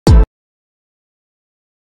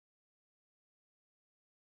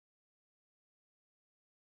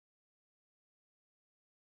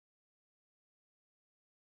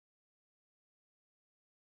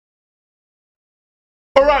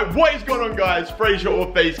Alright, what is going on guys? Fraser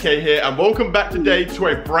or FaZe Kay here, and welcome back today to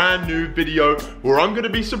a brand new video where I'm going to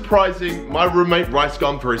be surprising my roommate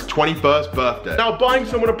RICEGUM for his 21st birthday. Now, buying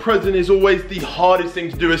someone a present is always the hardest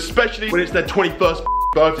thing to do, especially when it's their 21st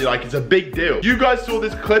birthday. Like, it's a big deal. You guys saw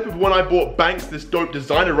this clip of when I bought Banks this dope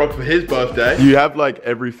designer rug for his birthday. You have like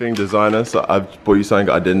everything designer, so I've bought you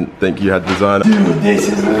something I didn't think you had designer. Dude, this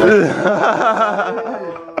is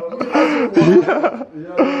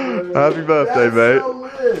Happy birthday, mate.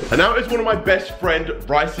 And now it's one of my best friend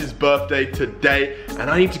Rice's birthday today, and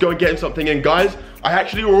I need to go and get him something. And guys, I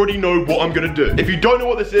actually already know what I'm gonna do. If you don't know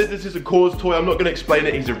what this is a Cause toy. I'm not gonna explain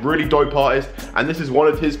it. He's a really dope artist, and this is one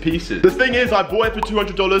of his pieces. The thing is, I bought it for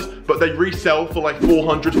 $200, but they resell for like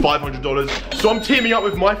 $400, $500. So I'm teaming up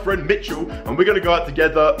with my friend Mitchell, and we're gonna go out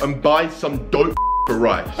together and buy some dope for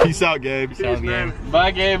Rice. Peace out, Gabe. Peace out, man.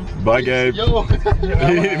 Bye, Gabe. Bye, Gabe. Yo. We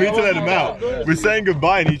need to let him out. We're saying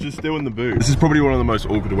goodbye and he's just still in the booth. This is probably one of the most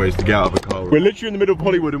awkward ways to get out of a car. We're literally in the middle of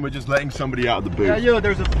Hollywood and we're just letting somebody out of the booth. Yeah, yo,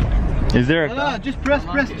 there's a... Is there a... No, just press.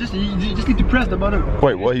 You just need to press the button.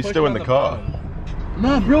 Wait, what? He's still in the car?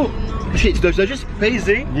 Nah, bro. Shit, there's just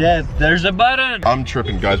FaZe. Yeah, there's a button. I'm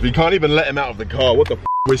tripping, guys. We can't even let him out of the car. What the f?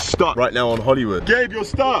 We're stuck right now on Hollywood. Gabe, you're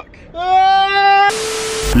stuck.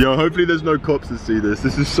 Yo, hopefully there's no cops to see this.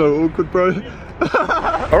 This is so awkward, bro.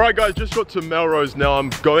 Alright guys, just got to Melrose now. I'm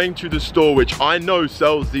going to the store which I know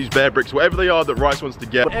sells these bear bricks, whatever they are that Rice wants to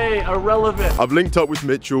get. Hey, irrelevant. I've linked up with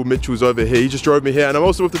Mitchell. Mitchell's over here. He just drove me here, and I'm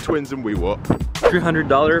also with the twins, and we what?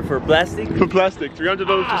 $300 for plastic? For plastic,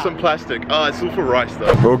 $300 for some plastic. Ah, it's all for Rice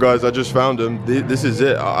though. Well guys, I just found him. This is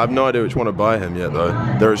it. I have no idea which one to buy him yet though.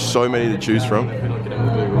 There are so many to choose from.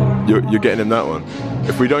 You're getting him that one.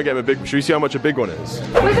 If we don't get him a big, should we see how much a big one is?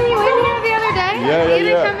 Wasn't you in here the other day? Yeah. You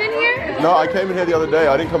didn't come in here? No, I came in here the other day.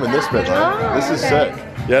 I didn't come in this bit, man. Oh, This is okay. sick.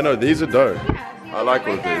 Yeah, no, these are dope. I like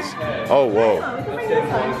all of these. Oh, whoa.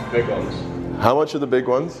 Big ones. How much are the big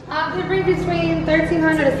ones? They bring between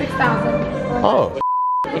 1,300 to 6,000. Oh.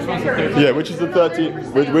 Yeah, which is the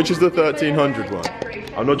 1,300 one?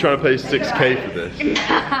 I'm not trying to pay 6K for this,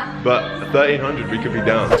 but 1,300 we could be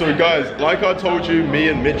down. So guys, like I told you, me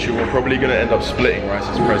and Mitchell are probably gonna end up splitting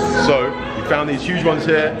Rice's presents. So we found these huge ones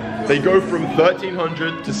here. They go from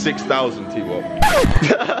 1,300 to 6,000, T-Wop.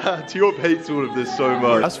 T-Wop hates all of this so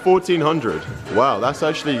much. That's 1,400. Wow, that is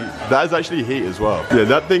actually heat as well. Yeah,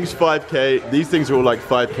 that thing's 5K. These things are all like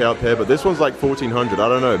 5K up here, but this one's like 1,400. I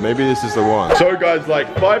don't know, maybe this is the one. So guys,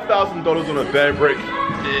 like $5,000 on a bear brick,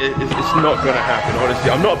 it's not gonna happen,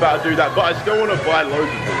 honestly. I'm not about to do that, but I still wanna buy loads of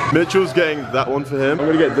them. Mitchell's getting that one for him. I'm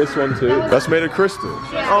gonna get this one too. That's made of crystal.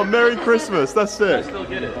 Oh, Merry Christmas, that's it. Still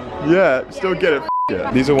get it. Yeah, still get it.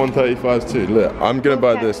 Yeah. These are 135s too. Look, I'm gonna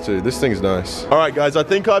buy this too. This thing's nice. All right, guys, I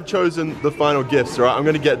think I've chosen the final gifts. All right, I'm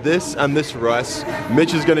gonna get this and this for Rice.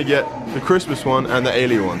 Mitch is gonna get the Christmas one and the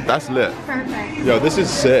alien one. That's lit. Perfect. Yo, this is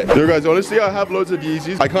sick. Yo, guys, honestly, I have loads of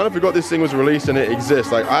Yeezys. I kind of forgot this thing was released and it exists.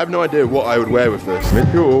 Like, I have no idea what I would wear with this.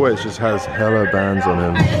 Mitchell always just has hella bands on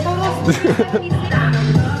him.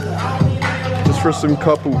 Just for some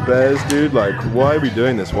couple bears, dude. Like, why are we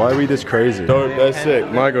doing this? Why are we this crazy? Dope, they're sick.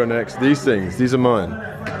 My go next. These things, these are mine.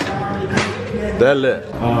 They're lit.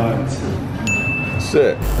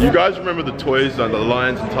 Sick. You guys remember the toys and the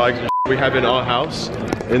lions and tigers and we have in our house?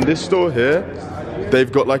 In this store here,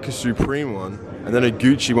 they've got like a Supreme one and then a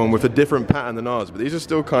Gucci one with a different pattern than ours, but these are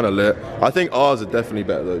still kind of lit. I think ours are definitely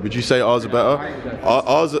better though. Would you say ours are better?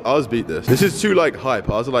 Ours beat this. This is too like hype.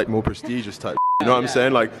 Ours are like more prestigious type. You know what I'm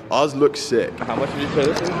saying? Like, ours looks sick. How much did you say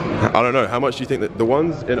this is? I don't know. How much do you think that the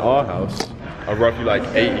ones in our house are roughly like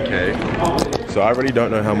 80K? So I really don't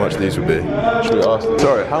know how much these would be. Should we ask them?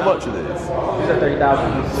 Sorry, how much are these? These are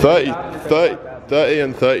 30,000. 30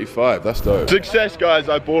 and 35, that's dope. Success, guys.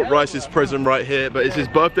 I bought Rice's present right here, but it's his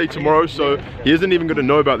birthday tomorrow, so he isn't even gonna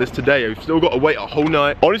know about this today. We've still got to wait a whole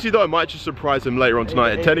night. Honestly though, I might just surprise him later on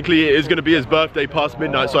tonight. And technically it is gonna be his birthday past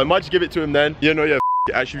midnight, so I might just give it to him then. Yeah, no, yeah,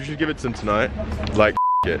 actually we should give it to him tonight. Like,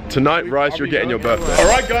 it. Tonight, Rice, you're getting your birthday. All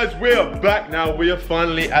right, guys, we are back now. We are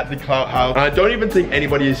finally at the Clout House. And I don't even think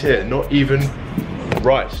anybody is here, not even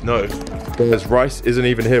Rice, no. Guys, Rice isn't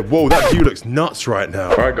even here. Whoa, that view looks nuts right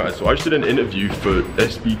now. All right, guys, so I just did an interview for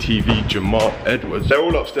SBTV Jamal Edwards. They're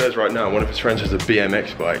all upstairs right now. One of his friends has a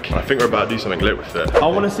BMX bike. I think we're about to do something lit with it. I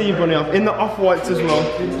want to see you running off in the off-whites as well.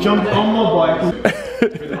 Jump on my bike.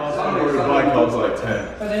 I was like 10.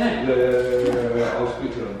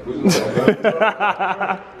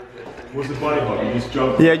 What's the bunny hop? You just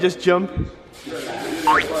jump? Yeah, just jump.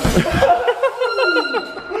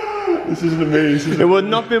 This isn't me. It would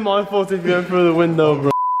not be my fault if you went through the window,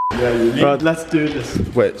 bro. Yeah, right, let's do this.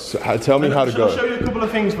 Wait, so tell me how to go. I'll show you a couple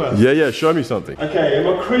of things first. Yeah, show me something. Okay, in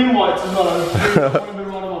my cream whites as well.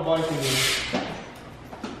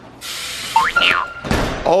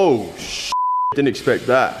 Oh, didn't expect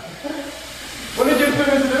that. What did you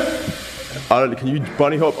expect me to do? Can you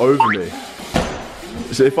bunny hop over me?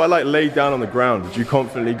 So if I like lay down on the ground, would you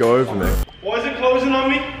confidently go over me? Why is it closing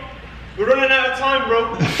on me? We're running out of time,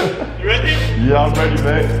 bro. You ready? Yeah, I'm ready,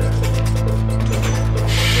 mate.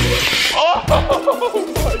 Oh my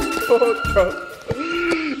god, bro.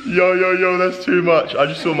 Yo, that's too much. I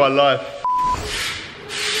just saw my life.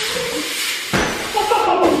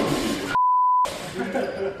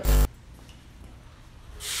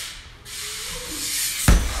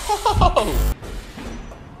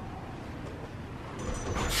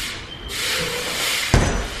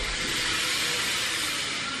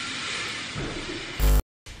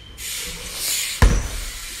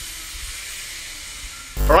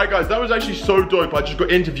 Alright guys, that was actually so dope. I just got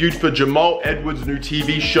interviewed for Jamal Edwards' new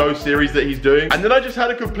TV show series that he's doing. And then I just had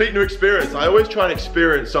a complete new experience. I always try and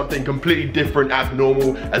experience something completely different,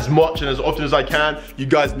 abnormal, as much and as often as I can. You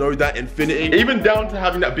guys know that infinity. Even down to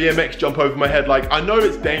having that BMX jump over my head. Like, I know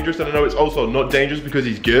it's dangerous and I know it's also not dangerous because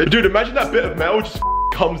he's good. But dude, imagine that bit of metal just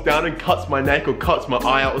comes down and cuts my neck or cuts my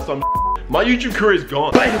eye out or something. My YouTube career is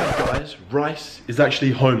gone. But anyway guys, Rice is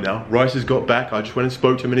actually home now. Rice has got back. I just went and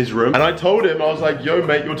spoke to him in his room. And I told him, I was like, yo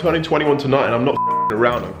mate, you're turning 21 tonight and I'm not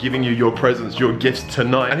around. I'm giving you your presents, your gifts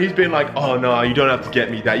tonight. And he's been like, oh no, you don't have to get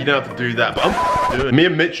me that. You don't have to do that. But I'm doing it. Me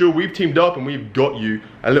and Mitchell, we've teamed up and we've got you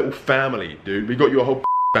a little family, dude. We got you a whole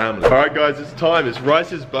family. All right guys, it's time. It's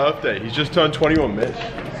Rice's birthday. He's just turned 21, Mitch.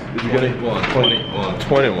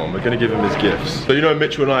 21. We're gonna give him his gifts. So you know,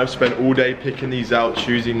 Mitchell and I have spent all day picking these out,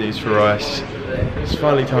 choosing these for Rice. It's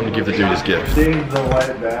finally time to give the dude his gift. The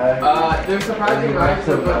white bag. They're surprising nice,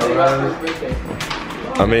 but they got this weekend.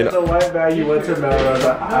 I mean, the white bag you went to Melrose.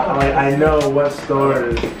 I know what store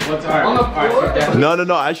it is. What's ours? No,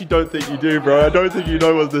 I actually don't think you do, bro. I don't think you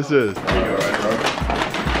know what this is. Alright.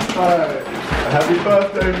 Happy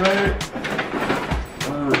birthday, mate.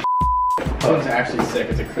 That one's actually sick.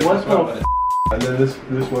 It's a Christmas one. And then this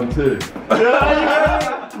one too.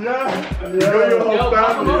 Yeah. You got your whole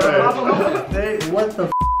family, mate. What the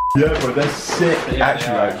Yeah, bro, they're sick.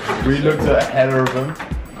 Actually, like, we looked at a header of them.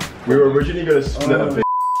 We were originally going to split a big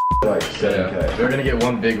like 7K. They're gonna get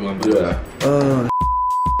one big one, but I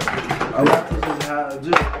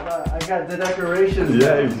got the decorations.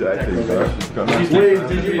 Yeah, exactly, bro. Wait,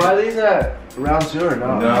 did you buy these at round 2 or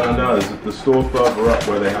no? No, there's the store further up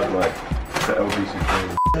where they have like the LBC thing.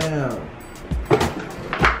 Damn.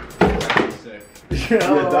 sick.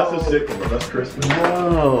 Yeah, that's a sick one, bro. That's Christmas.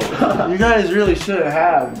 Whoa. You guys really shouldn't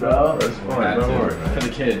have, bro. That's fine, don't worry, man. For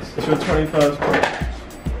the kids. It's your 21st, bro.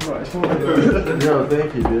 Yo,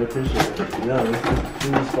 thank you, dude. I appreciate it. Yo, this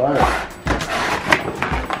is fire.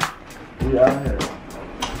 We out here.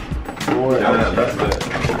 Boy, Yeah, that's it.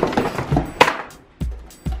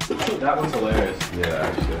 That one's hilarious. Yeah,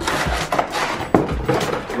 actually.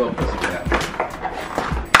 Little pussycat.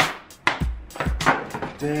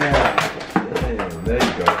 damn. There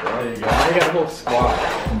you go, bro. There you go. They got a whole squad.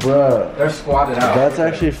 Bruh. They're squatted out. That's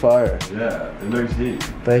actually fire. Yeah, it looks heat.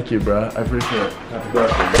 Thank you, bro. I appreciate it. Happy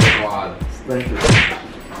birthday. Squad. Thank you.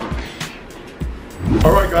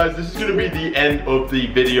 Alright guys, this is going to be the end of the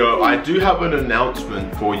video. I do have an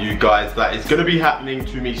announcement for you guys that is going to be happening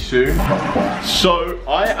to me soon. So,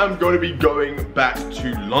 I am going to be going back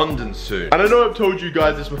to London soon. And I know I've told you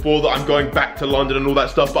guys this before, that I'm going back to London and all that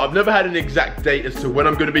stuff, but I've never had an exact date as to when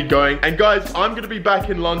I'm going to be going. And guys, I'm going to be back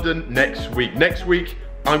in London next week. Next week,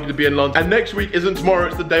 I'm going to be in London. And next week isn't tomorrow,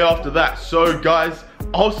 it's the day after that. So guys,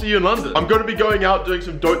 I'll see you in London. I'm going to be going out doing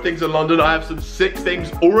some dope things in London. I have some sick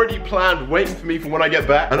things already planned waiting for me for when I get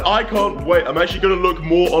back. And I can't wait. I'm actually going to look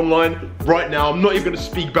more online right now. I'm not even going to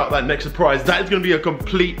speak about that next surprise. That is going to be a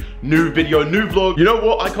complete new video, new vlog. You know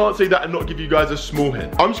what? I can't say that and not give you guys a small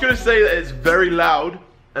hint. I'm just going to say that it's very loud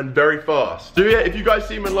and very fast. So yeah, if you guys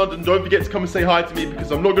see me in London, don't forget to come and say hi to me,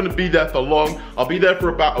 because I'm not going to be there for long. I'll be there for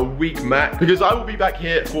about a week max, because I will be back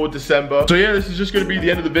here for December. So yeah, this is just going to be the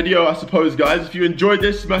end of the video, I suppose, guys. If you enjoyed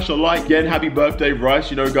this, smash a like. Again, happy birthday, Rice.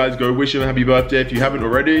 You know, guys, go wish him a happy birthday if you haven't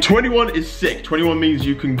already. 21 is sick. 21 means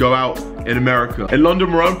you can go out in America. In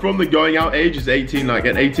London, where I'm from, the going out age is 18. Like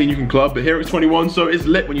at 18 you can club, but here it's 21, so it's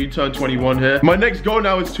lit when you turn 21 here. My next goal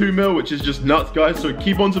now is 2 mil, which is just nuts, guys. So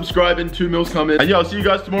keep on subscribing, 2 mil's coming. And yeah, I'll see you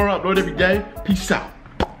guys tomorrow. Upload every day. Peace out.